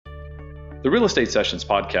The Real Estate Sessions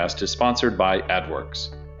podcast is sponsored by AdWorks.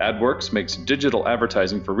 AdWorks makes digital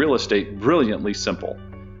advertising for real estate brilliantly simple.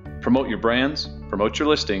 Promote your brands, promote your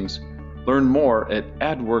listings. Learn more at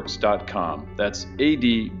adworks.com. That's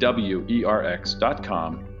ADWERX.com,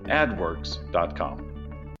 adworks.com.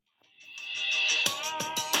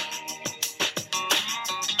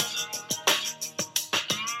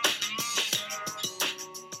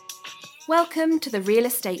 Welcome to the Real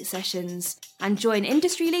Estate Sessions, and join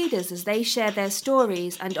industry leaders as they share their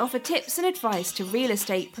stories and offer tips and advice to real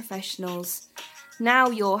estate professionals. Now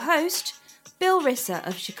your host, Bill Risser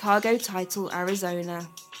of Chicago Title, Arizona.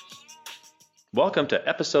 Welcome to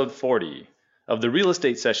episode 40 of the Real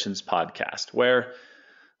Estate Sessions podcast, where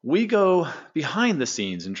we go behind the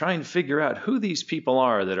scenes and try and figure out who these people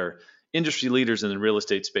are that are industry leaders in the real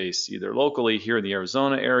estate space, either locally here in the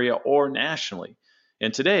Arizona area or nationally.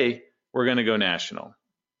 And today, we're going to go national.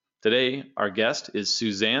 Today, our guest is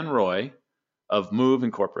Suzanne Roy of Move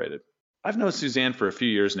Incorporated. I've known Suzanne for a few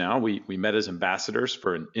years now. We met as ambassadors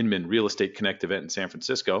for an Inman Real Estate Connect event in San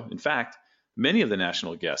Francisco. In fact, many of the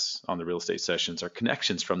national guests on the Real Estate Sessions are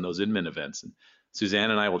connections from those Inman events. And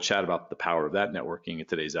Suzanne and I will chat about the power of that networking in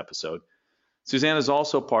today's episode. Suzanne is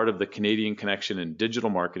also part of the Canadian Connection in digital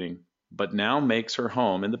marketing, but now makes her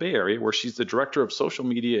home in the Bay Area, where she's the director of social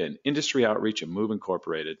media and industry outreach at Move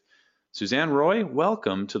Incorporated. Suzanne Roy,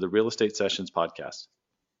 welcome to the Real Estate Sessions podcast.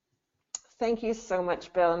 Thank you so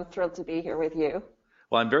much, Bill. I'm thrilled to be here with you.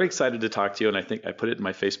 Well, I'm very excited to talk to you, and I think I put it in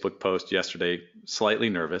my Facebook post yesterday, slightly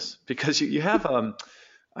nervous, because you have,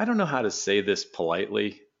 I don't know how to say this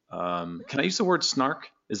politely. Can I use the word snark?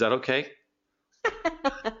 Is that okay?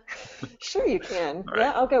 Sure you can. Right.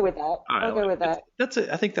 Yeah, I'll go with that. Right, I'll go with that.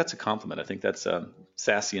 I think that's a compliment. I think that's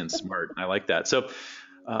sassy and smart. I like that. So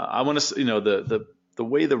I want to, the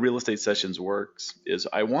way the Real Estate Sessions works is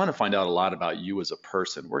I want to find out a lot about you as a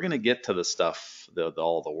person. We're going to get to the stuff,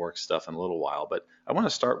 all the work stuff in a little while, but I want to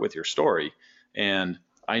start with your story. And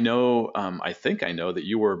I know, I think I know that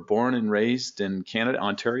you were born and raised in Canada,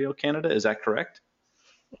 Ontario, Canada. Is that correct?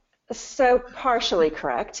 So partially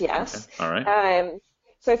correct, yes. Okay. All right.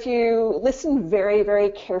 So if you listen very,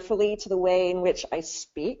 very carefully to the way in which I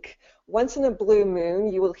speak, once in a blue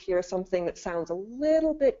moon, you will hear something that sounds a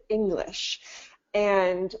little bit English.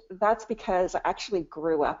 And that's because I actually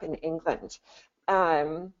grew up in England.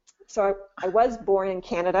 So I was born in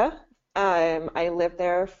Canada. I lived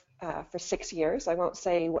there for 6 years. I won't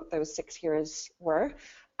say what those 6 years were.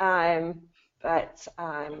 But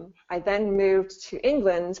I then moved to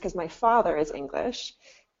England because my father is English,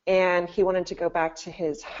 and he wanted to go back to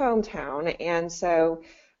his hometown. And so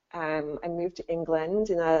I moved to England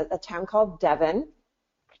in a town called Devon.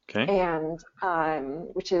 Okay. And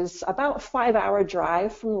which is about a 5-hour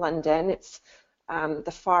drive from London. It's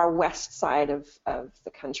the far west side of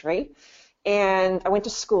the country. And I went to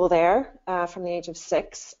school there from the age of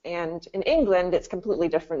 6. And in England, it's completely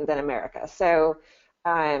different than America. So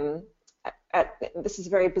this is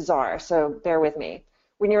very bizarre, so bear with me.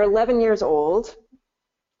 When you're 11 years old,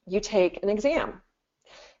 you take an exam.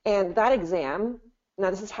 And that exam, now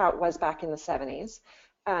this is how it was back in the 70s,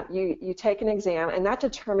 you take an exam, and that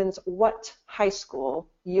determines what high school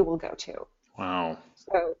you will go to. Wow.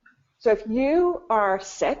 So if you are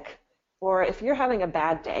sick, or if you're having a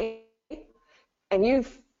bad day, and you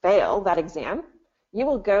fail that exam, you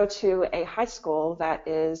will go to a high school that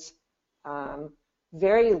is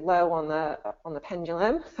very low on the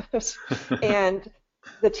pendulum, and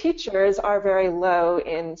the teachers are very low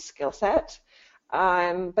in skill set.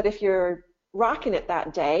 But if you're rocking it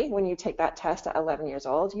that day when you take that test at 11 years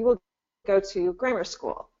old, you will go to grammar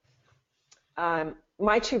school.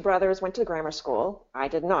 My 2 brothers went to grammar school. I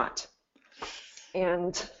did not.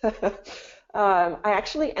 And I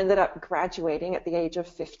actually ended up graduating at the age of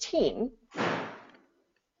 15,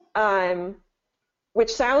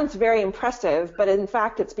 which sounds very impressive, but in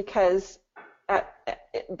fact it's because that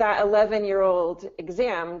 11-year-old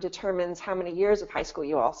exam determines how many years of high school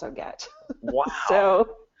you also get. Wow.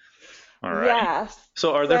 So, all right. Yes.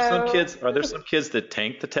 So are there some kids that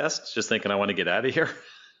tank the test just thinking I want to get out of here?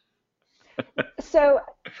 So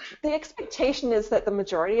the expectation is that the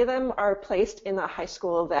majority of them are placed in a high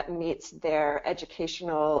school that meets their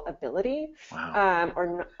educational ability. Wow.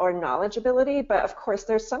 or knowledge ability, but of course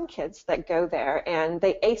there's some kids that go there and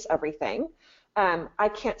they ace everything. I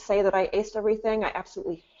can't say that I aced everything. I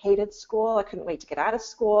absolutely hated school. I couldn't wait to get out of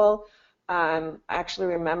school. I actually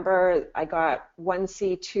remember I got 1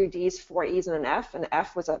 C, 2 Ds, 4 E's, and an F, and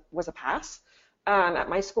F was a pass at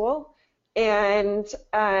my school. And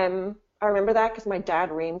I remember that because my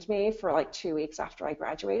dad reamed me for like 2 weeks after I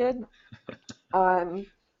graduated. But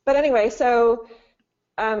anyway, so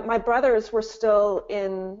My brothers were still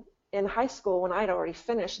in high school when I'd already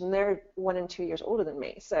finished, and they're 1 and 2 years older than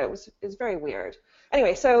me. So it was very weird.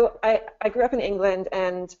 Anyway, so I grew up in England,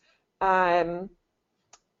 and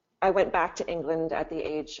I went back to England at the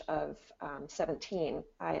age of 17.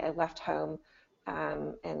 I left home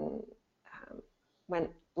and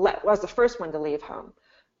was the first one to leave home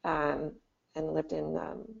and lived in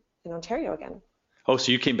Ontario again. Oh,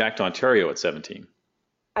 so you came back to Ontario at 17?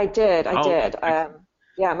 I did. Okay.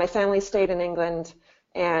 Yeah, my family stayed in England,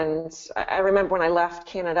 and I remember when I left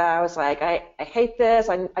Canada, I was like, I hate this.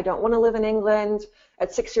 I don't want to live in England.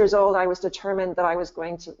 At 6 years old, I was determined that I was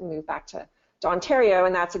going to move back to Ontario,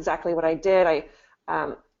 and that's exactly what I did.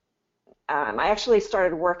 I actually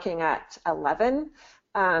started working at 11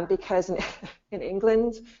 because in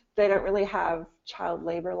England, they don't really have child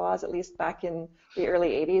labor laws, at least back in the early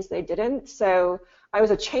 80s, they didn't. So I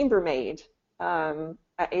was a chambermaid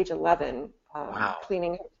at age 11, Wow.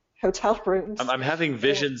 cleaning hotel rooms. I'm having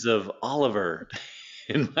visions of Oliver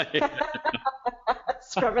in my head.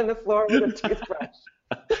 Scrubbing the floor with a toothbrush.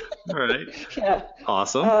 All right. Yeah.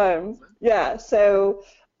 Awesome. Yeah. So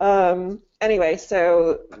anyway,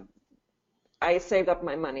 so I saved up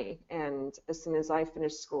my money, and as soon as I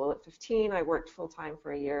finished school at 15, I worked full time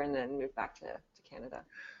for a year and then moved back to Canada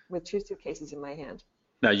with 2 suitcases in my hand.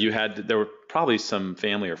 Now there were probably some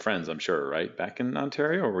family or friends, I'm sure, right, back in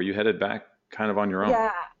Ontario, or were you headed back kind of on your own?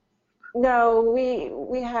 Yeah. No,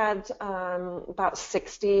 we had about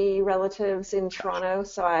 60 relatives in Toronto,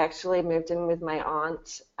 so I actually moved in with my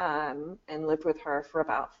aunt and lived with her for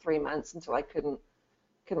about 3 months until I couldn't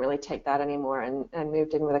really take that anymore, and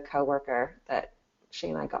moved in with a coworker that she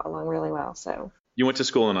and I got along really well. So You went to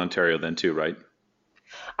school in Ontario then too, right?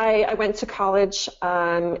 I went to college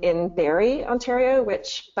in Barrie, Ontario,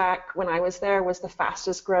 which back when I was there was the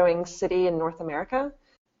fastest growing city in North America.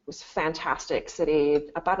 It was a fantastic city,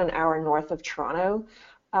 about an hour north of Toronto.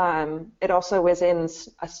 It also was in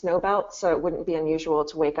a snow belt, so it wouldn't be unusual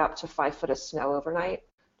to wake up to 5 foot of snow overnight.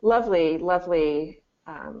 Lovely, lovely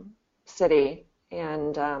city.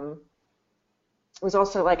 And it was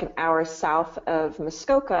also like an hour south of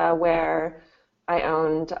Muskoka, where I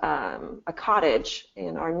owned a cottage,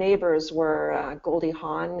 and our neighbors were Goldie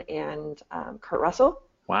Hawn and Kurt Russell.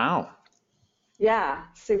 Wow. Yeah,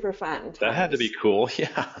 super fun. That had to be cool.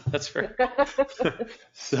 Yeah, that's very.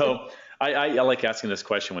 So I like asking this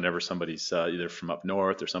question whenever somebody's either from up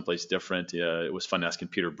north or someplace different. It was fun asking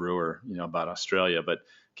Peter Brewer, about Australia. But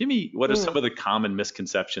give me, what are some of the common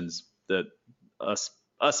misconceptions that us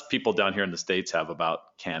people down here in the States have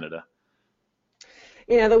about Canada?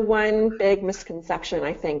 The one big misconception,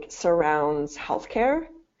 I think, surrounds healthcare.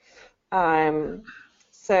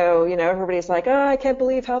 So, everybody's like, oh, I can't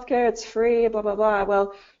believe healthcare, it's free, blah, blah, blah.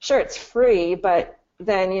 Well, sure, it's free, but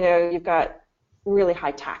then, you've got really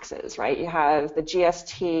high taxes, right? You have the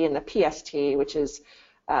GST and the PST, which is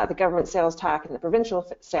the government sales tax, and the provincial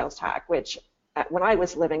sales tax, which when I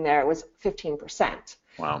was living there, it was 15%.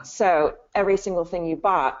 Wow. So every single thing you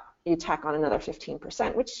bought, you tack on another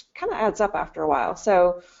 15%, which kind of adds up after a while.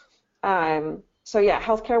 So yeah,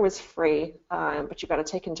 healthcare was free, but you got to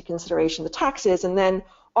take into consideration the taxes. And then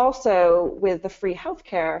also with the free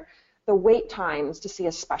healthcare, the wait times to see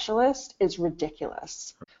a specialist is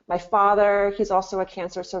ridiculous. My father, he's also a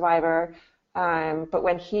cancer survivor, but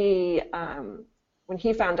when he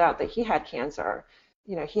found out that he had cancer,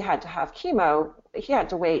 he had to have chemo. He had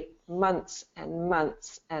to wait months and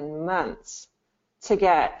months and months to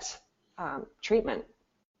get treatment.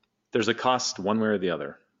 There's a cost one way or the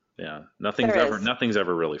other. Yeah, nothing's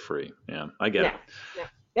ever really free. Yeah, I get it. Yeah.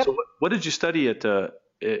 Yep. So what did you study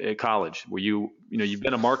at college? Were you've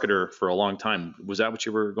been a marketer for a long time. Was that what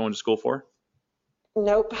you were going to school for?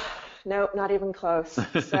 Nope, not even close.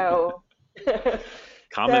 So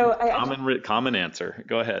common answer.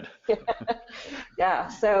 Go ahead. Yeah.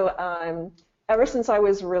 So ever since I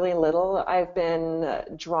was really little, I've been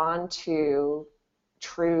drawn to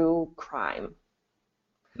true crime.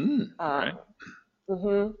 Right.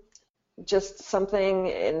 Just something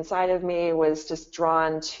inside of me was just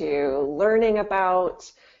drawn to learning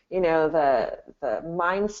about, the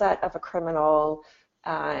mindset of a criminal,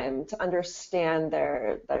 to understand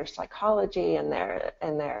their psychology and their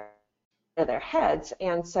heads.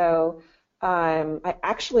 And so I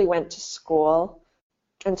actually went to school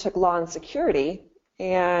and took law and security.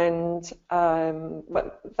 And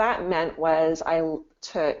what that meant was I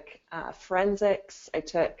took forensics, I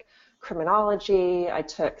took criminology, I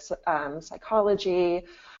took psychology,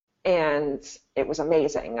 and it was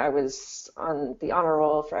amazing. I was on the honor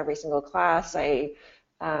roll for every single class. I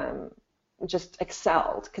just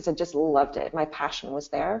excelled because I just loved it. My passion was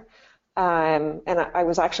there. And I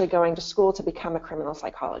was actually going to school to become a criminal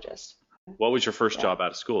psychologist. What was your first Yeah. job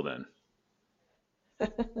out of school then?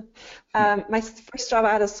 My first job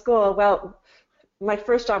out of school, well, my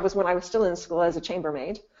first job was when I was still in school as a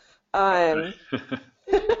chambermaid. Um,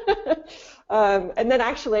 and then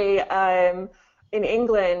actually, in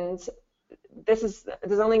England, there's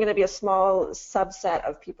only going to be a small subset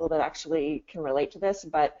of people that actually can relate to this,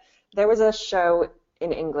 but there was a show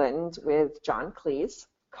in England with John Cleese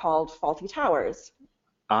called Faulty Towers.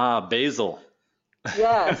 Ah, Basil.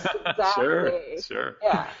 Yes, Sure, exactly. sure.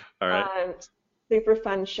 Yeah. All right. Super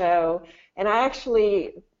fun show. And I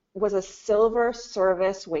actually was a silver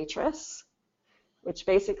service waitress, which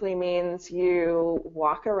basically means you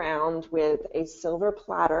walk around with a silver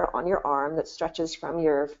platter on your arm that stretches from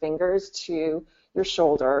your fingers to your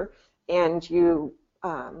shoulder, and you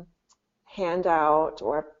hand out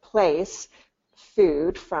or place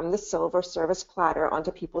food from the silver service platter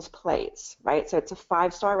onto people's plates, right? So it's a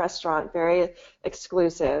five-star restaurant, very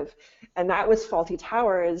exclusive. And that was Faulty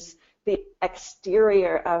Towers. The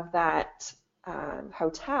exterior of that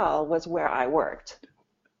hotel was where I worked.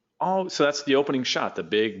 Oh, so that's the opening shot, the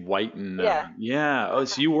big white and Yeah, yeah. Oh,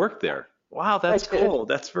 so you worked there. Wow, I that's did. cool.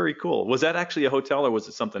 That's very cool. Was that actually a hotel or was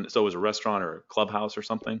it something? So it was a restaurant or a clubhouse or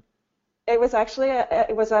something? It was actually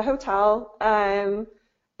a hotel, and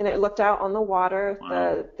it looked out on the water.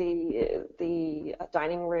 Wow. The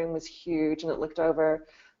dining room was huge, and it looked over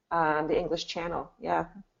the English Channel. Yeah.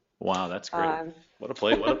 Wow, that's great. Um, What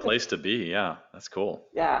a place to be. Yeah, that's cool.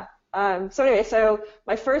 Yeah. So anyway, so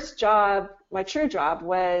my first job, my true job,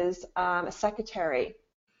 was a secretary.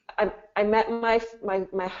 I met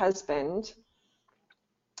my husband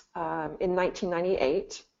in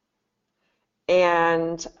 1998,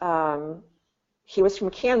 and he was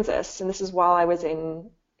from Kansas, and this is while I was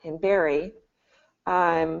in Barrie.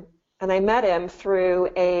 And I met him through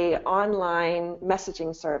a online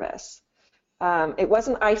messaging service. It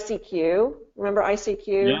wasn't ICQ. Remember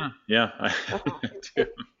ICQ? Yeah, yeah. Uh-huh. I do.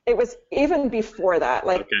 It was even before that.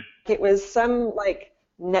 Like Okay. it was some like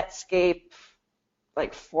Netscape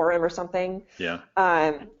like forum or something. Yeah.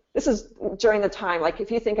 This is during the time, like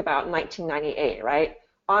if you think about 1998, right?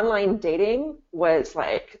 Online dating was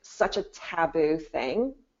like such a taboo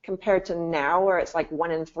thing compared to now where it's like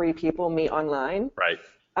 1 in 3 people meet online. Right.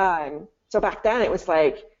 So back then it was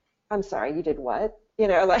like, I'm sorry, you did what?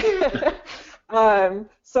 Like,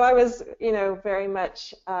 so I was, very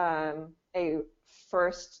much a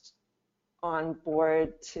first on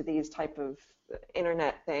board to these type of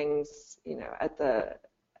internet things, at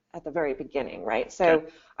the very beginning, right? Okay. So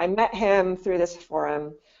I met him through this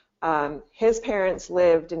forum. His parents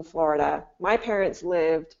lived in Florida. My parents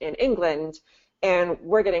lived in England, and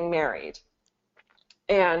we're getting married.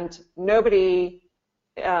 And nobody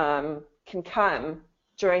can come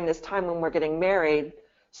during this time when we're getting married.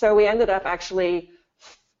 So we ended up actually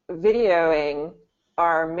videoing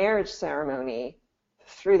our marriage ceremony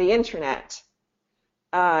through the internet.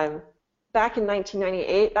 Back in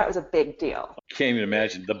 1998, that was a big deal. Can't even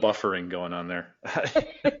imagine the buffering going on there.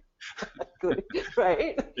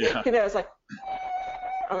 Right? Yeah. It's like,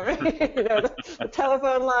 the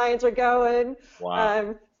telephone lines are going.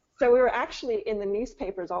 Wow. So we were actually in the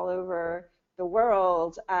newspapers all over the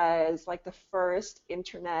world as like the first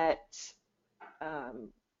internet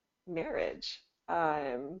marriage,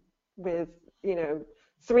 with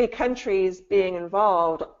 3 countries being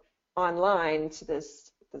involved online to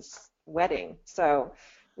this wedding. So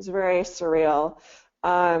it was very surreal.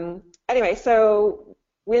 Anyway, so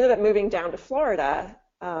we ended up moving down to Florida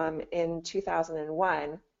in 2001,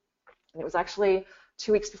 and it was actually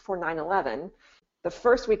 2 weeks before 9/11. The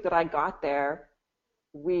first week that I got there,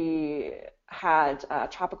 we had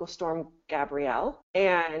Tropical Storm Gabrielle,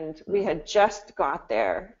 and we had just got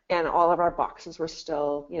there, and all of our boxes were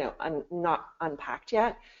still, not unpacked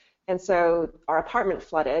yet. And so our apartment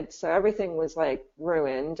flooded, so everything was like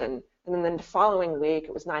ruined. And then the following week,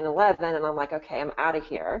 it was 9/11, and I'm like, okay, I'm out of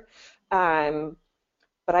here.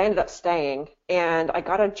 But I ended up staying, and I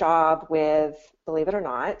got a job with, believe it or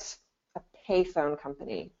not, a payphone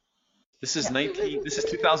company. This is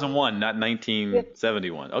 2001, not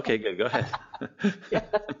 1971. Okay, good. Go ahead. Yeah.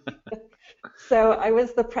 So I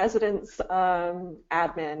was the president's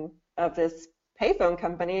admin of this payphone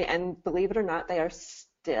company, and believe it or not, they are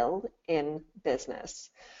still in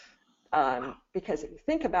business. Because if you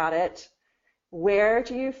think about it, where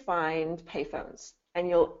do you find payphones? And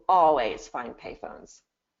you'll always find payphones.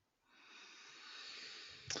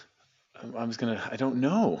 I don't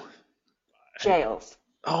know. Jails.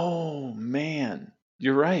 Oh, man.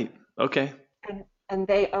 You're right. Okay. And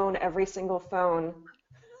they own every single phone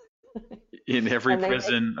In every And they make,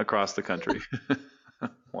 prison across the country.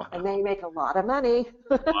 Wow. and they make a lot of money.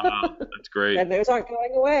 Wow. That's great. And those aren't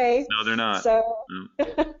going away. No, they're not. So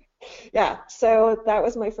No. yeah, so that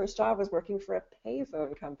was my first job, was working for a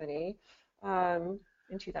payphone company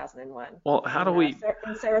in 2001 Well, in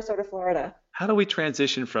Sarasota, Florida. how do we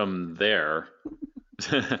transition from there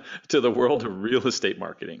to the world of real estate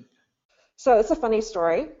marketing? So it's a funny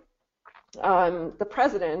story. The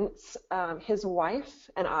president, his wife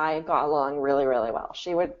and I got along really, really well.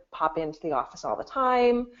 She would pop into the office all the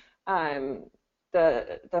time. Um,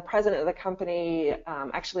 the president of the company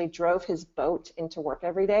actually drove his boat into work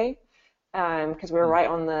every day because we were right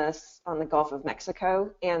on the Gulf of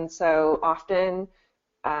Mexico, and so often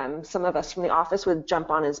some of us from the office would jump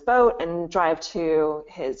on his boat and drive to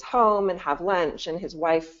his home and have lunch. And his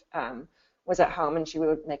wife was at home, and she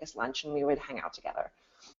would make us lunch, and we would hang out together.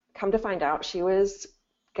 Come to find out, she was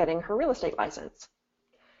getting her real estate license.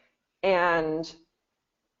 And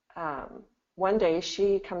one day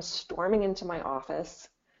she comes storming into my office,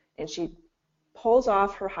 and she pulls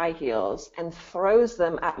off her high heels and throws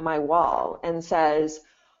them at my wall and says,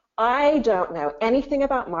 "I don't know anything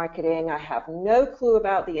about marketing. I have no clue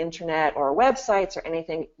about the internet or websites or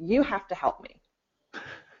anything. You have to help me."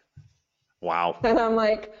 Wow. And I'm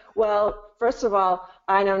like, well, first of all,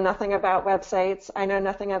 I know nothing about websites. I know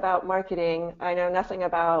nothing about marketing. I know nothing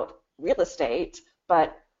about real estate,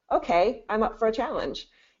 but okay, I'm up for a challenge.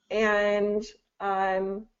 And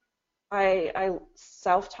I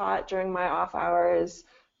self-taught during my off hours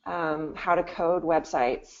how to code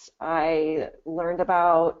websites. I learned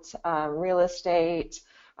about real estate.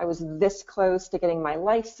 I was this close to getting my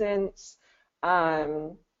license.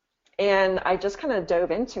 And I just kind of dove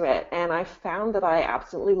into it, and I found that I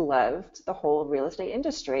absolutely loved the whole real estate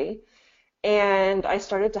industry. And I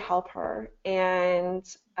started to help her. And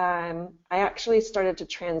I actually started to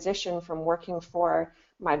transition from working for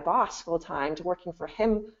my boss full-time to working for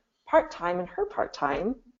him part-time and her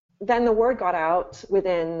part-time. Then the word got out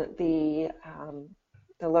within the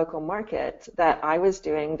local market that I was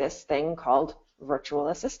doing this thing called virtual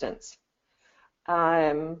assistants.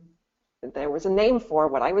 There was a name for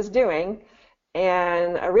what I was doing,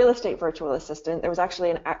 and a real estate virtual assistant. There was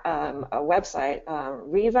actually a website,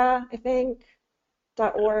 Riva, I think,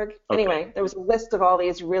 .org. Okay. Anyway, there was a list of all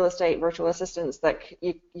these real estate virtual assistants that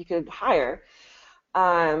you could hire,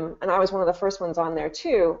 and I was one of the first ones on there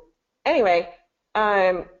too. Anyway,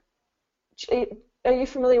 are you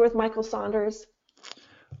familiar with Michael Saunders?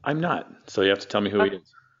 I'm not. So you have to tell me who he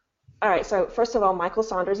is. All right. So first of all, Michael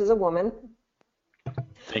Saunders is a woman.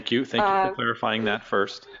 Thank you. Thank you for clarifying that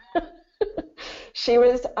first. She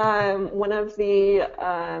was one of the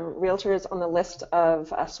realtors on the list of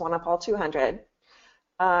Swanepoel 200.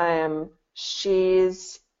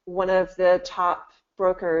 She's one of the top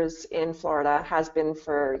brokers in Florida, has been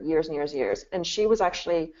for years and years and years. And she was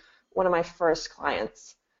actually one of my first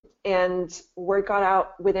clients. And word got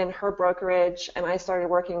out within her brokerage, and I started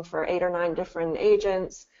working for 8 or 9 different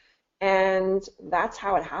agents. And that's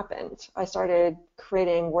how it happened. I started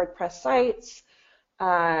creating WordPress sites.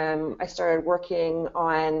 I started working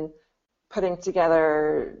on putting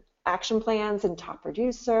together action plans in Top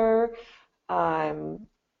Producer,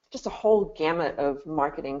 just a whole gamut of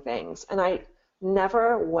marketing things. And I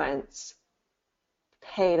never once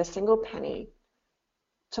paid a single penny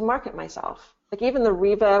to market myself. Like, even the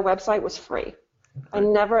Riva website was free. I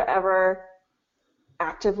never ever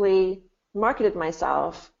actively marketed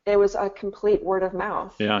myself. It was a complete word of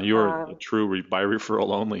mouth. Yeah, you were a true by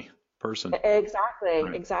referral only person. Exactly,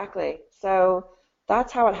 Right. exactly. So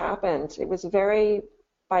that's how it happened. It was very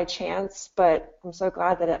by chance, but I'm so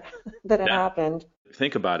glad that it that it Yeah. happened.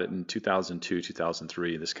 Think about it in 2002,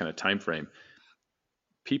 2003, this kind of time frame.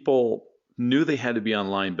 People knew they had to be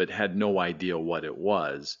online, but had no idea what it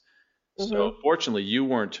was. So fortunately, you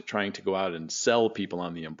weren't trying to go out and sell people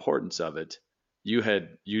on the importance of it. You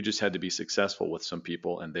just had to be successful with some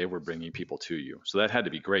people, and they were bringing people to you. So that had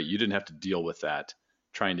to be great. You didn't have to deal with that,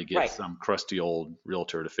 trying to get Right. some crusty old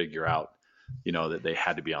realtor to figure out, that they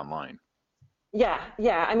had to be online. Yeah,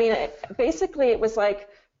 yeah. I mean, basically, it was like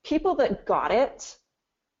people that got it,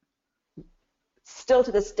 still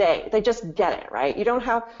to this day, they just get it, right? You don't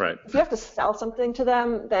have, Right. if you have to sell something to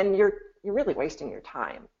them, then you're really wasting your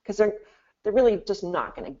time, because they're really just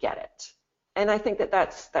not going to get it. And I think that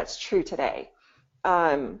that's true today.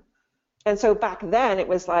 And so back then, it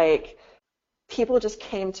was like people just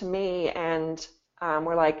came to me and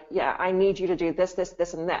were like, "Yeah, I need you to do this, this,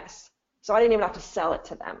 this, and this." So I didn't even have to sell it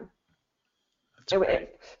to them. That's great.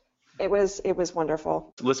 it was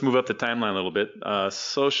wonderful. Let's move up the timeline a little bit.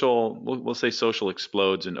 We'll say social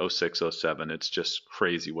explodes in '06, '07. It's just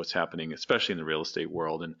crazy what's happening, especially in the real estate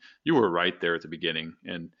world. And you were right there at the beginning.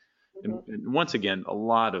 And once again, a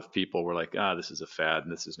lot of people were like, this is a fad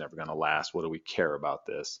and this is never going to last. What do we care about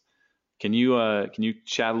this? Can you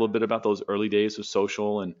chat a little bit about those early days of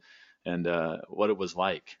social and what it was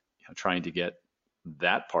like, trying to get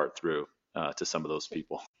that part through to some of those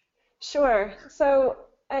people? Sure. So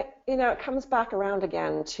it comes back around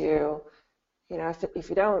again to, if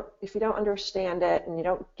you don't understand it and you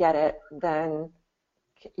don't get it, then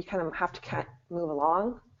you kind of have to move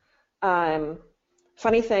along.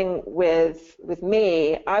 Funny thing with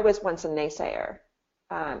me, I was once a naysayer.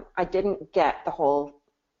 I didn't get the whole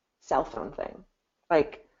cell phone thing.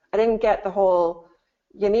 Like, I didn't get the whole,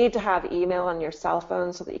 you need to have email on your cell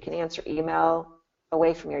phone so that you can answer email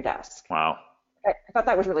away from your desk. Wow. I thought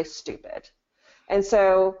that was really stupid. And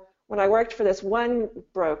so when I worked for this one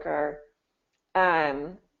broker, I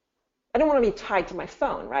don't want to be tied to my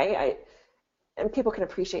phone, right? And people can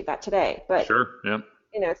appreciate that today, but sure, yeah.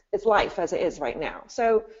 It's life as it is right now.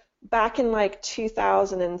 So back in like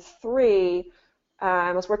 2003,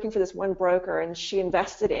 I was working for this one broker, and she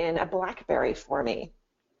invested in a BlackBerry for me.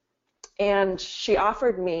 And she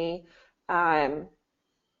offered me to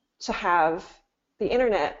have the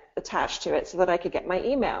internet attached to it so that I could get my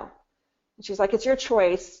email. And she's like, it's your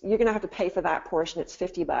choice. You're going to have to pay for that portion. It's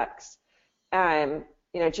 $50. Do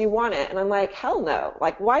you want it? And I'm like, hell no.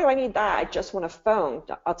 Like, why do I need that? I just want a phone.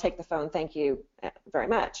 I'll take the phone. Thank you very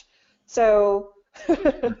much. So,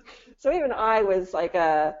 so even I was like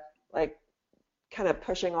kind of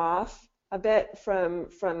pushing off a bit from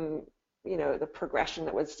the progression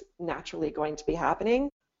that was naturally going to be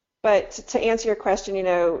happening. But to answer your question,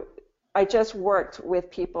 I just worked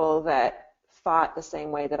with people that thought the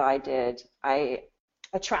same way that I did. I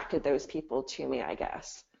attracted those people to me, I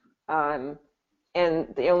guess. And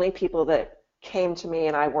the only people that came to me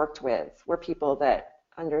and I worked with were people that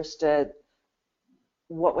understood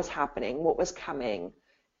what was happening, what was coming,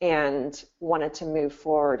 and wanted to move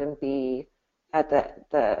forward and be at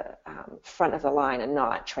the front of the line and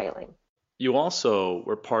not trailing. You also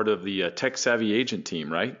were part of the Tech Savvy Agent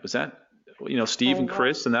team, right? Was that, Steve and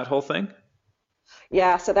Chris and that whole thing?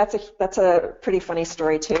 Yeah, so that's a pretty funny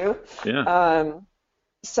story too. Yeah.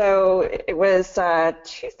 So it was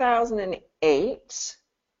 2008,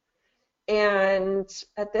 and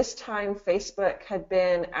at this time Facebook had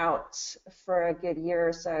been out for a good year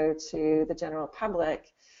or so to the general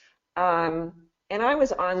public, and I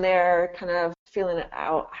was on there kind of feeling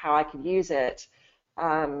out how I could use it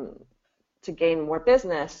to gain more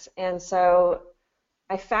business. And so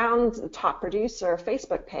I found the Top Producer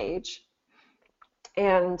Facebook page,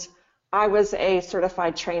 and I was a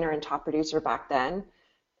certified trainer and Top Producer back then.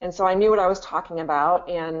 And so I knew what I was talking about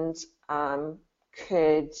and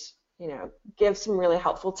could, give some really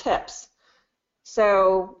helpful tips.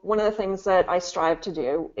 So one of the things that I strive to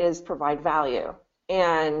do is provide value.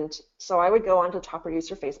 And so I would go onto Top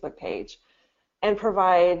Producer Facebook page and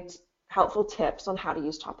provide helpful tips on how to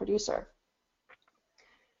use Top Producer.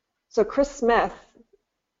 So Chris Smith,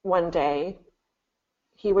 one day,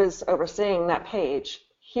 he was overseeing that page.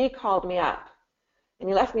 He called me up and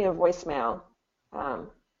he left me a voicemail.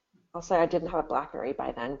 I'll say I didn't have a BlackBerry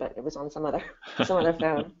by then, but it was on some other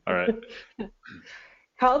phone. All right.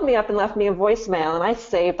 Called me up and left me a voicemail, and I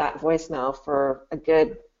saved that voicemail for a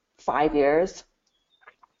good 5 years,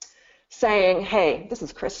 saying, hey, this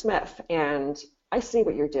is Chris Smith, and I see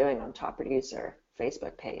what you're doing on Top Producer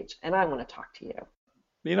Facebook page, and I want to talk to you.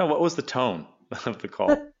 What was the tone of the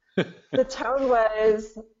call? The tone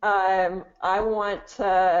was, I want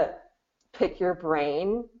to pick your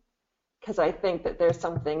brain, because I think that there's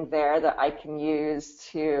something there that I can use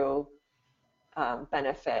to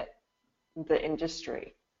benefit the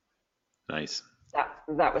industry. Nice.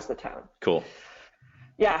 That was the tone. Cool.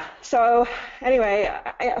 Yeah. So anyway,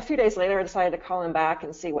 a few days later, I decided to call him back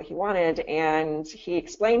and see what he wanted, and he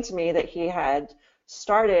explained to me that he had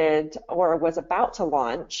started or was about to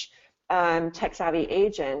launch Tech Savvy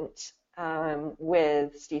Agent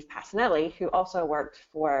with Steve Passanelli, who also worked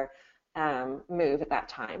for Move at that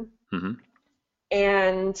time. Mm-hmm.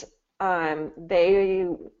 And they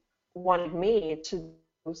wanted me to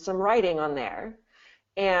do some writing on there.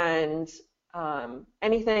 And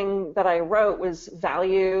anything that I wrote was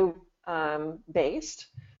value based,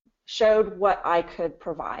 showed what I could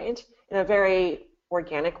provide in a very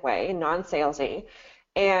organic way, non-salesy.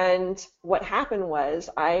 And what happened was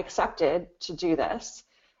I accepted to do this,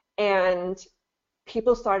 and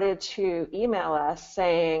people started to email us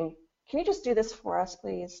saying, can you just do this for us,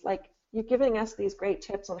 please? Like, you're giving us these great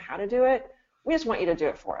tips on how to do it. We just want you to do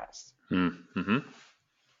it for us. Mm-hmm.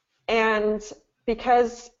 And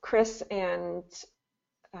because Chris and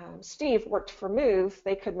Steve worked for Move,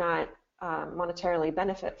 they could not monetarily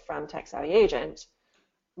benefit from Tech Savvy Agent,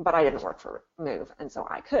 but I didn't work for Move, and so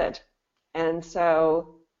I could. And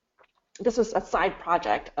so this was a side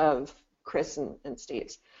project of Chris and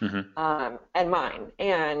Steve's and mine.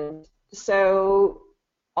 And so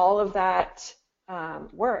all of that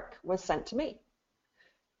work was sent to me,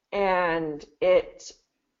 and it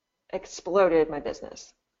exploded my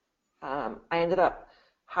business. I ended up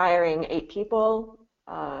hiring 8 people,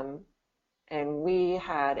 and we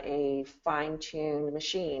had a fine-tuned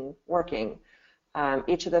machine working.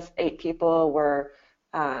 Each of the 8 people were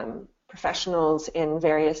professionals in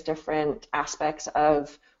various different aspects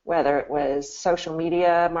of whether it was social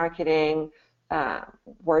media marketing,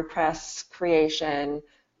 WordPress creation,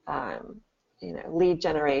 lead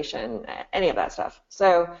generation, any of that stuff.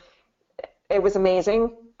 So it was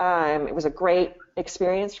amazing. It was a great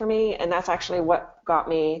experience for me, and that's actually what got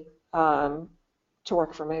me to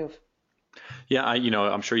work for Move. Yeah,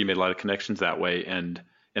 I'm sure you made a lot of connections that way, and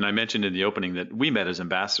I mentioned in the opening that we met as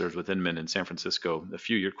ambassadors with Inman in San Francisco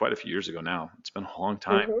quite a few years ago now. It's been a long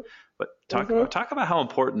time. Mm-hmm. But talk about how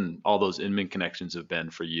important all those Inman connections have been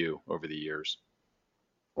for you over the years.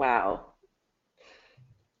 Wow.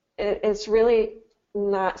 It's really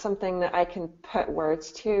not something that I can put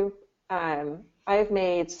words to. I've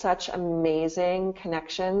made such amazing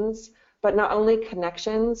connections, but not only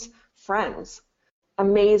connections, friends,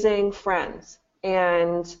 amazing friends.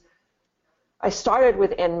 And I started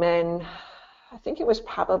with Inman, I think it was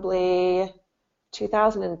probably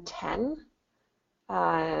 2010.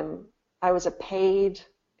 I was a paid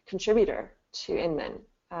contributor to Inman.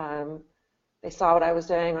 They saw what I was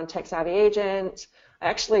doing on Tech Savvy Agent. I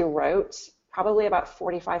actually wrote probably about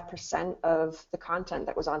 45% of the content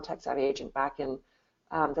that was on Tech Savvy Agent back in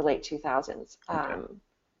the late 2000s. Okay.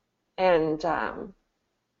 And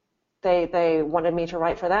they wanted me to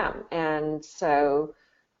write for them. And so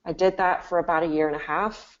I did that for about 1.5 years.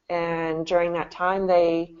 And during that time,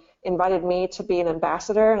 they invited me to be an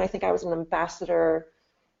ambassador. And I think I was an ambassador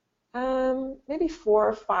maybe 4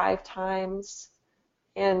 or 5 times.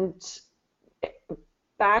 And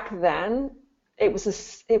back then, it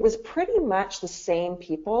was pretty much the same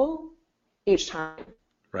people each time.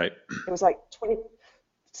 Right. It was like 20.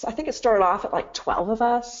 I think it started off at like 12 of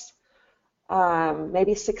us,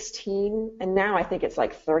 maybe 16, and now I think it's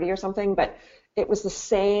like 30 or something. But it was the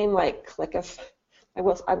same like clique of. I'm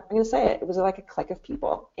going to say it. It was like a clique of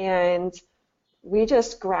people, and we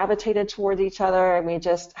just gravitated towards each other, and we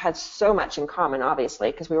just had so much in common, obviously,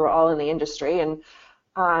 because we were all in the industry, and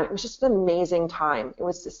it was just an amazing time. It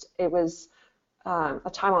was a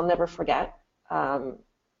time I'll never forget.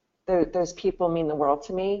 Those people mean the world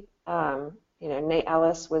to me. Nate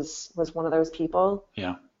Ellis was one of those people.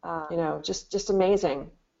 Yeah. Just amazing.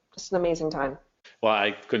 Just an amazing time. Well,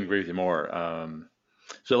 I couldn't agree with you more.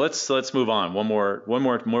 So let's move on. One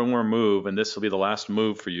more move, and this will be the last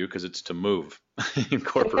move for you because it's to Move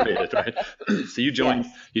Incorporated, right? So you joined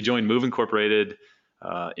Move Incorporated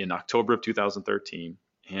in October of 2013.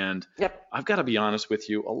 And yep. I've got to be honest with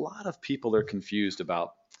you, a lot of people are confused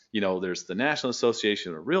about, there's the National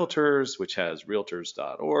Association of Realtors, which has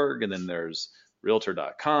realtors.org, and then there's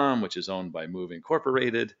realtor.com, which is owned by Move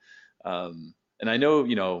Incorporated. And I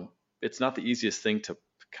know, it's not the easiest thing to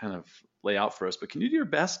kind of lay out for us, but can you do your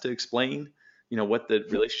best to explain, what the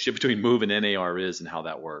relationship between Move and NAR is and how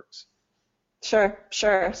that works? Sure.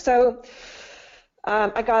 So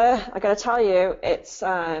I gotta tell you, it's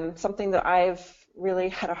something that I've really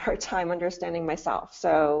had a hard time understanding myself.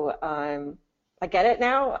 So I get it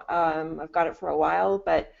now. I've got it for a while,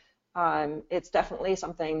 but it's definitely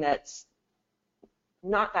something that's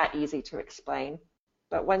not that easy to explain.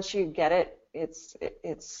 But once you get it, it's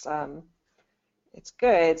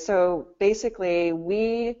good. So basically,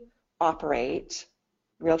 we operate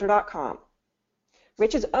Realtor.com,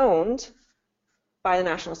 which is owned by the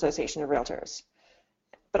National Association of Realtors.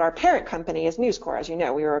 But our parent company is News Corp. As you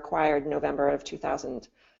know, we were acquired in November of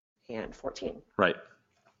 2014. Right.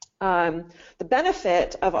 The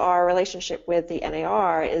benefit of our relationship with the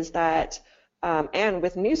NAR is that, and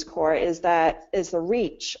with News Corp, is the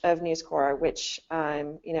reach of News Corp, which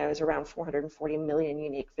is around 440 million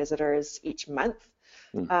unique visitors each month,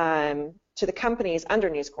 to the companies under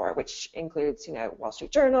News Corp, which includes Wall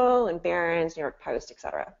Street Journal and Barron's, New York Post,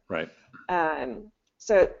 etc. Right.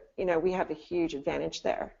 So we have a huge advantage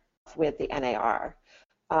there with the NAR,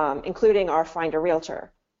 including our Find a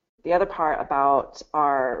Realtor. The other part about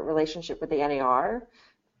our relationship with the NAR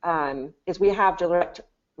is we have direct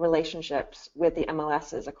relationships with the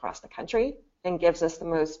MLSs across the country and gives us the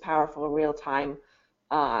most powerful real-time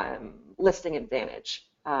listing advantage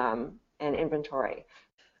and inventory.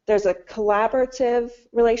 There's a collaborative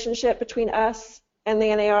relationship between us and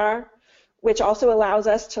the NAR, which also allows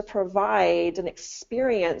us to provide an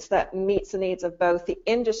experience that meets the needs of both the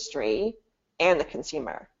industry and the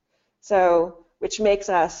consumer. So, which makes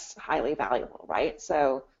us highly valuable, right?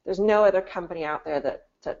 So there's no other company out there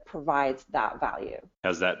that provides that value.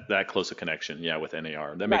 Has that close a connection, yeah, with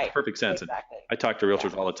NAR. That makes perfect sense. Exactly. And I talk to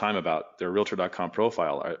realtors all the time about their Realtor.com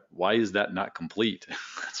profile. Why is that not complete?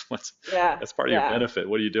 That's part of your benefit.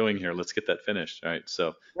 What are you doing here? Let's get that finished. All right.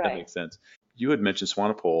 So that makes sense. You had mentioned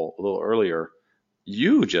Swanepoel a little earlier.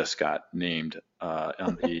 You just got named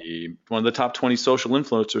on one of the top 20 social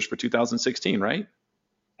influencers for 2016, right?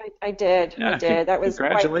 I did. Yeah, I did. That was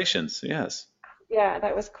congratulations. Yes. Yeah,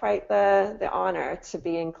 that was quite the honor to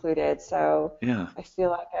be included. So yeah, I feel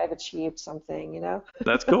like I've achieved something, you know?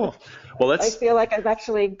 That's cool. Well, I feel like I've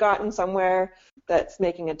actually gotten somewhere that's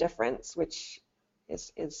making a difference, which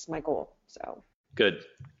is my goal. So good.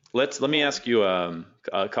 Let me ask you a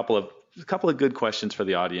couple of good questions for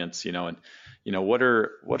the audience, and what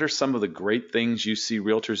are some of the great things you see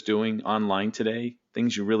realtors doing online today,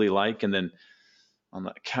 things you really like, and then on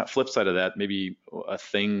the flip side of that, maybe a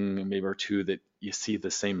thing, maybe or two that you see the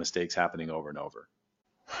same mistakes happening over and over.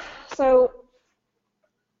 So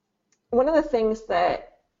one of the things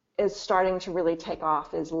that is starting to really take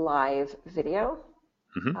off is live video.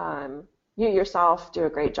 Mm-hmm. You yourself do a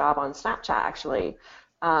great job on Snapchat, actually.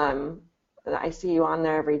 I see you on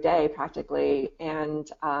there every day practically, and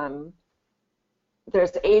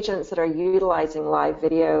there's agents that are utilizing live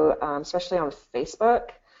video, especially on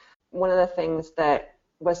Facebook. One of the things that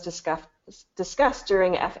was discussed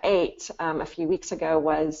during F8 a few weeks ago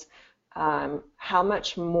was how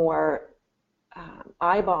much more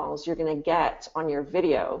eyeballs you're going to get on your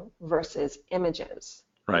video versus images,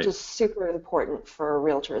 which is super important for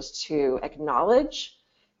realtors to acknowledge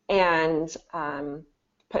and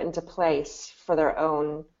put into place for their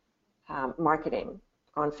own marketing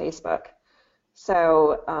on Facebook.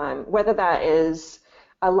 So whether that is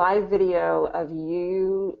a live video of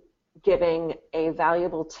you giving a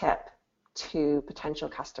valuable tip to potential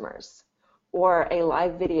customers, or a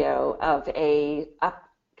live video of a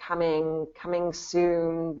coming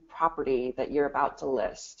soon property that you're about to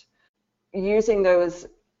list, using those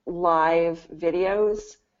live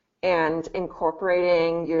videos and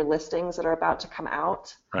incorporating your listings that are about to come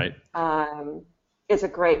out is a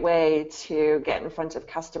great way to get in front of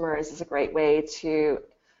customers. It's a great way to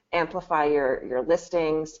amplify your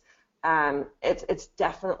listings. It's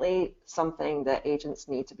definitely something that agents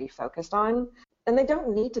need to be focused on, and they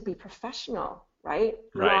don't need to be professional, right?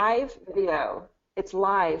 Live video, it's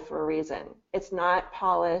live for a reason. It's not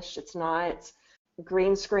polished, it's not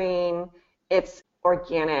green screen, it's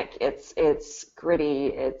organic, it's gritty,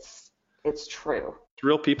 it's true.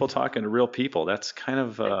 Real people talking to real people. That's kind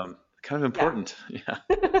of important. Yeah.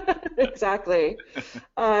 Exactly.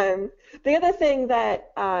 The other thing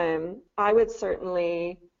that I would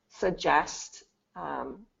certainly suggest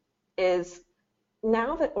is,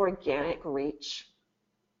 now that organic reach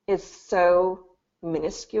is so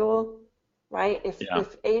minuscule, right?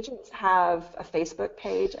 If agents have a Facebook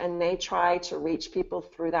page and they try to reach people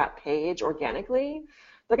through that page organically,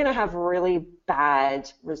 they're going to have really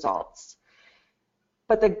bad results.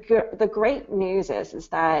 But the great news is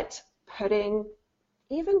that putting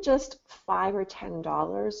even just $5 or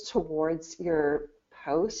 $10 towards your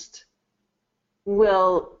post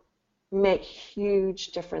will make huge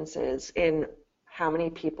differences in how many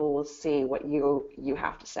people will see what you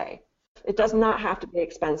have to say. It does not have to be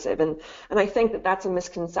expensive, and I think that that's a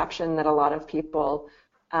misconception that a lot of people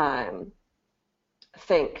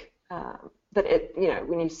think that it,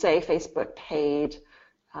 when you say Facebook paid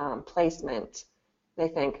placement, they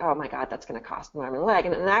think, oh my God, that's going to cost an arm and a leg,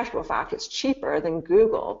 and in actual fact, it's cheaper than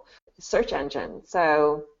Google search engine.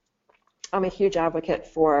 So I'm a huge advocate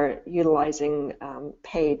for utilizing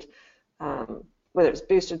paid, whether it's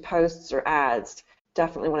boosted posts or ads.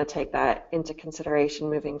 Definitely want to take that into consideration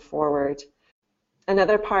moving forward.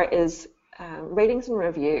 Another part is ratings and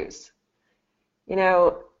reviews.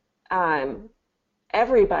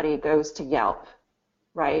 Everybody goes to Yelp,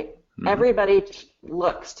 right? Mm-hmm. Everybody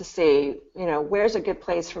looks to see, where's a good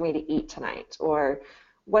place for me to eat tonight, or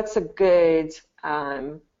what's a good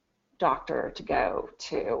doctor to go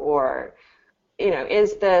to, or,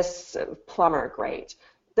 is this plumber great?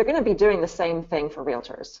 They're going to be doing the same thing for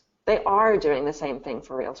realtors. They are doing the same thing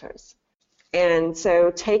for realtors. And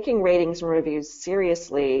so taking ratings and reviews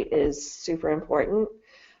seriously is super important.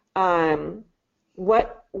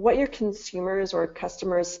 What what your consumers or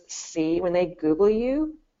customers see when they Google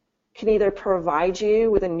you can either provide you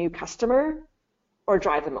with a new customer or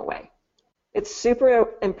drive them away. It's super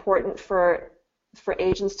important for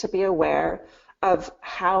agents to be aware of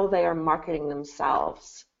how they are marketing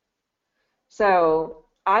themselves. So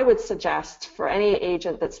I would suggest for any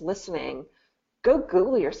agent that's listening, go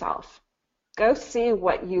Google yourself. Go see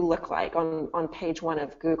what you look like on page 1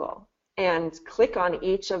 of Google and click on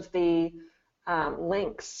each of the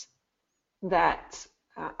links that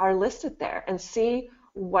are listed there and see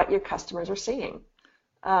what your customers are seeing.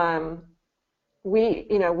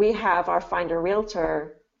 We have our Find a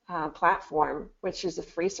Realtor platform, which is a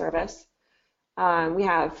free service. We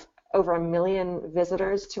have over 1 million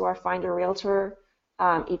visitors to our Find a Realtor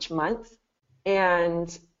each month,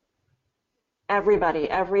 and everybody,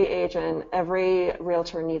 every agent, every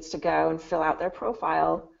realtor needs to go and fill out their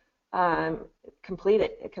profile, complete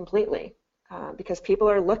it completely, because people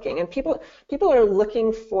are looking, and people are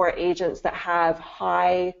looking for agents that have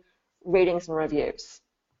high ratings and reviews.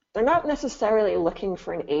 They're not necessarily looking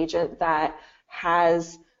for an agent that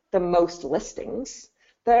has the most listings.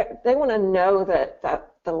 They want to know that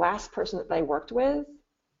the last person that they worked with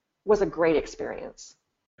was a great experience.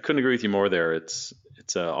 I couldn't agree with you more there. It's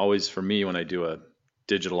always for me when I do a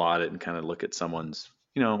digital audit and kind of look at someone's,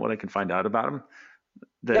 what I can find out about them,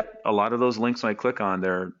 that Yep. a lot of those links when I click on,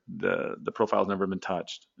 the profile's never been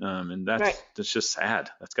touched, and that's Right. that's just sad.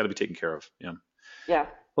 That's got to be taken care of. Yeah. Yeah.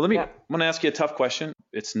 Well, I'm Yeah. going to ask you a tough question.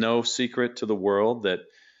 It's no secret to the world that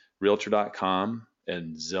Realtor.com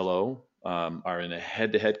and Zillow are in a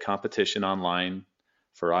head-to-head competition online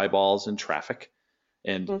for eyeballs and traffic.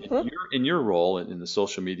 And Mm-hmm. in your role in the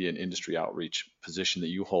social media and industry outreach position that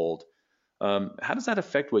you hold, how does that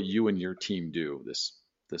affect what you and your team do?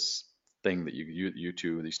 This thing that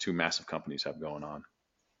these two massive companies have going on.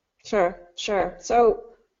 Sure. So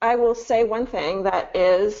I will say one thing, that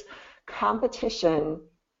is competition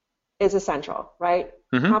is essential, right?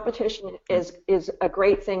 Mm-hmm. Competition is a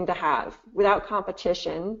great thing to have. Without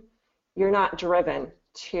competition, you're not driven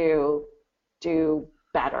to do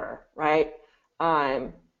better, right?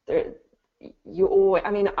 I'm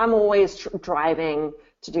always driving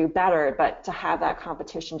to do better, but to have that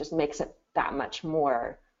competition just makes it that much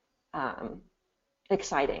more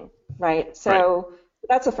exciting, right? So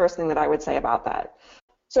that's the first thing that I would say about that.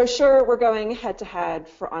 So sure, we're going head to head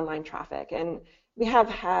for online traffic, and we have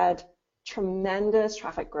had tremendous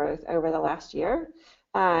traffic growth over the last year,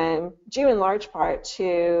 due in large part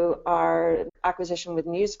to our acquisition with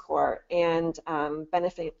News Corp and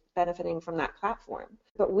benefiting from that platform.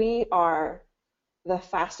 But we are the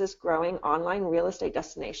fastest growing online real estate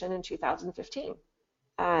destination in 2015.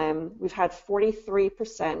 We've had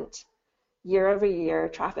 43% year-over-year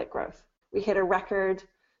traffic growth. We hit a record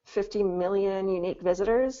 50 million unique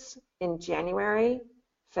visitors in January,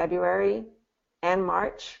 February, and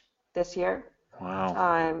March this year. Wow,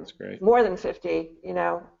 that's great. More than 50,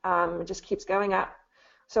 it just keeps going up.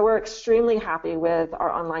 So we're extremely happy with our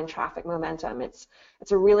online traffic momentum. It's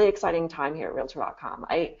a really exciting time here at Realtor.com.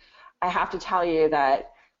 I have to tell you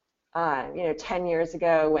that 10 years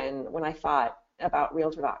ago when I thought about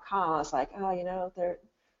Realtor.com, I was like, they're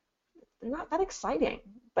not that exciting.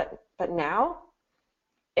 But now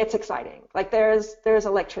it's exciting. Like there's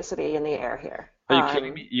electricity in the air here. Are you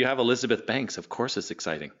kidding me? You have Elizabeth Banks. Of course it's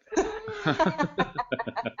exciting.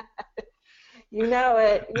 You know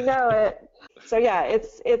it. So yeah,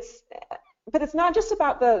 but it's not just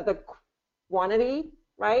about the quantity,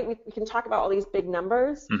 right? We can talk about all these big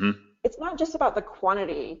numbers. Mm-hmm. It's not just about the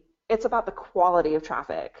quantity, it's about the quality of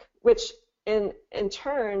traffic, which in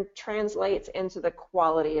turn translates into the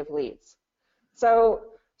quality of leads. So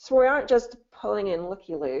we aren't just pulling in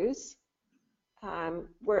looky-loos.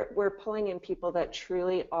 We're pulling in people that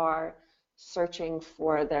truly are searching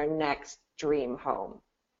for their next dream home.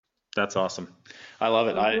 That's awesome. I love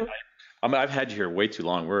it. Mm-hmm. I've had you here way too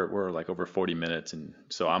long. We're like over 40 minutes, and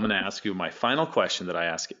so I'm going to ask you my final question that I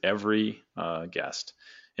ask every guest,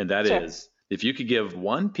 and that is, if you could give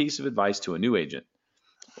one piece of advice to a new agent,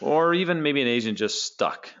 or even maybe an agent just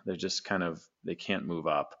stuck, they're just they can't move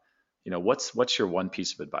up. What's your one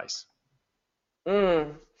piece of advice?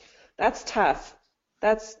 That's tough.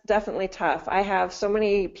 That's definitely tough. I have so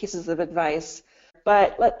many pieces of advice,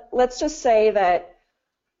 but let's just say that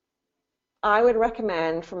I would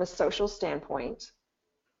recommend, from a social standpoint,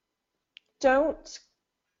 don't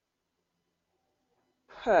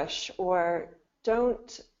push or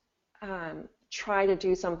don't try to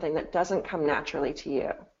do something that doesn't come naturally to you.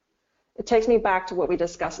 It takes me back to what we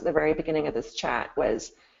discussed at the very beginning of this chat,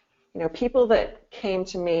 was people that came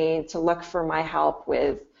to me to look for my help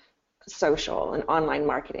with social and online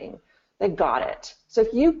marketing. They got it. So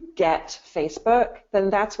if you get Facebook, then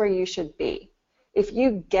that's where you should be. If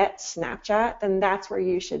you get Snapchat, then that's where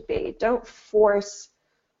you should be. Don't force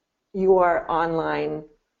your online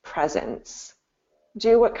presence.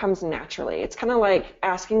 Do what comes naturally. It's kind of like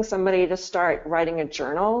asking somebody to start writing a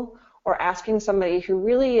journal, or asking somebody who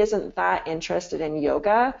really isn't that interested in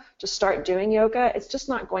yoga to start doing yoga. It's just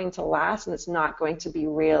not going to last, and it's not going to be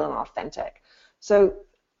real and authentic. So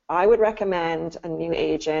I would recommend a new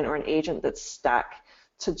agent or an agent that's stuck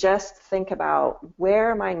to just think about, where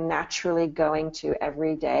am I naturally going to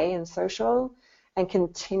every day in social, and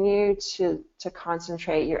continue to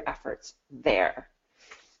concentrate your efforts there.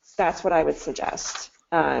 That's what I would suggest.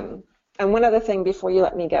 And one other thing before you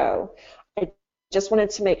let me go, I just wanted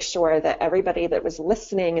to make sure that everybody that was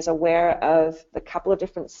listening is aware of the couple of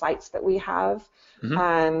different sites that we have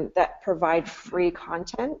that provide free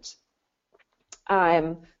content.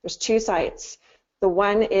 There's 2 sites. The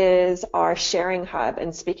one is our sharing hub.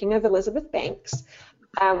 And speaking of Elizabeth Banks,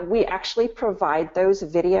 we actually provide those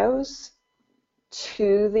videos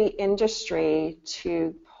to the industry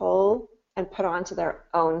to pull and put onto their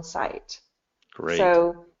own site. Great.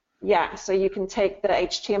 So yeah, so you can take the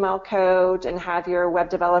HTML code and have your web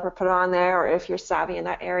developer put it on there, or if you're savvy in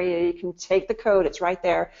that area, you can take the code, it's right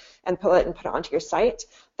there, and pull it and put it onto your site.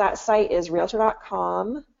 That site is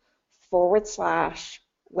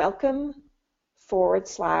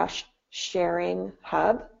realtor.com/welcome/sharing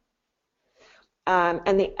hub.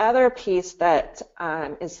 And the other piece that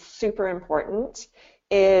is super important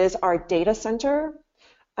is our data center,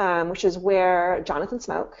 which is where Jonathan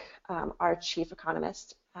Smoke, our chief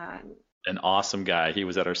economist. An awesome guy. He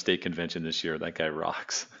was at our state convention this year. That guy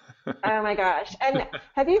rocks. Oh my gosh. And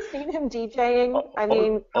have you seen him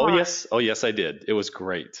DJing? Yes, I did. It was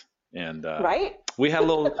great. And right? We had a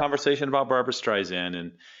little conversation about Barbra Streisand,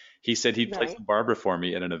 and he said he'd play some Barbra for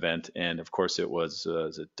me at an event, and of course it was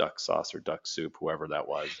duck sauce or duck soup, whoever that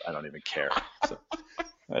was. I don't even care. So,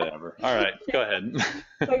 whatever. All right, go ahead.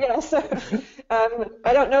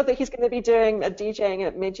 I don't know that he's going to be doing a DJing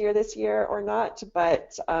at mid-year this year or not,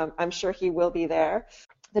 but I'm sure he will be there.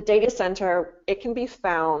 The data center, it can be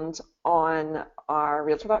found on our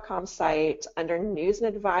Realtor.com site under News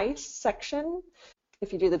and Advice section.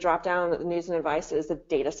 If you do the drop down, the News and Advice is the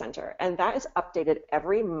data center, and that is updated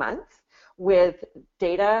every month with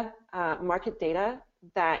data, market data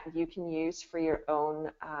that you can use for your own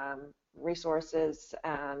resources,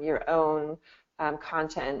 your own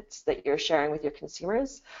content that you're sharing with your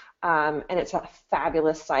consumers. And it's a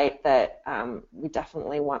fabulous site that we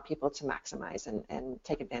definitely want people to maximize and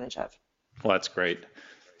take advantage of. Well, that's great.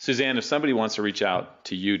 Suzanne, if somebody wants to reach out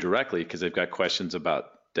to you directly because they've got questions about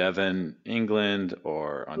Devon, England,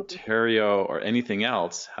 or Ontario, or anything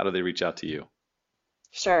else, how do they reach out to you?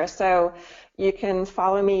 Sure. So you can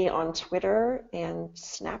follow me on Twitter and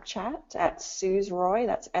Snapchat at SuzRoy.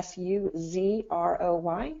 That's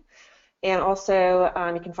SUZROY. And also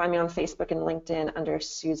you can find me on Facebook and LinkedIn under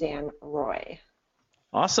Suzanne Roy.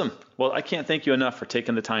 Awesome. Well, I can't thank you enough for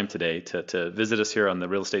taking the time today to visit us here on the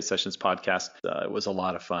Real Estate Sessions podcast. It was a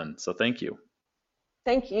lot of fun. So thank you.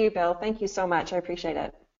 Thank you, Bill. Thank you so much. I appreciate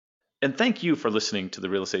it. And thank you for listening to the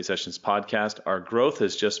Real Estate Sessions podcast. Our growth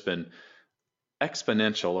has just been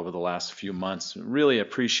exponential over the last few months. Really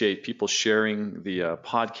appreciate people sharing the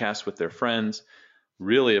podcast with their friends.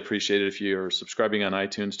 Really appreciate it if you're subscribing on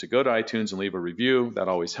iTunes to go to iTunes and leave a review. That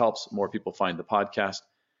always helps more people find the podcast.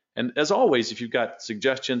 And as always, if you've got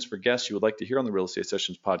suggestions for guests you would like to hear on the Real Estate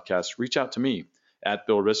Sessions podcast, reach out to me at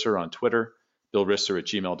Bill Risser on Twitter,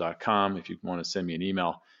 billrisser@gmail.com if you want to send me an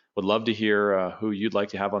email. Would love to hear who you'd like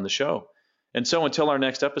to have on the show. And so until our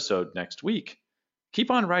next episode next week,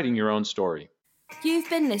 keep on writing your own story. You've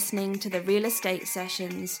been listening to the Real Estate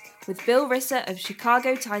Sessions with Bill Risser of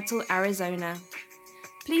Chicago Title, Arizona.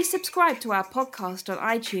 Please subscribe to our podcast on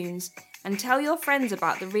iTunes and tell your friends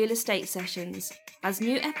about the Real Estate Sessions, as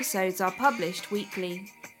new episodes are published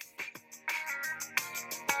weekly.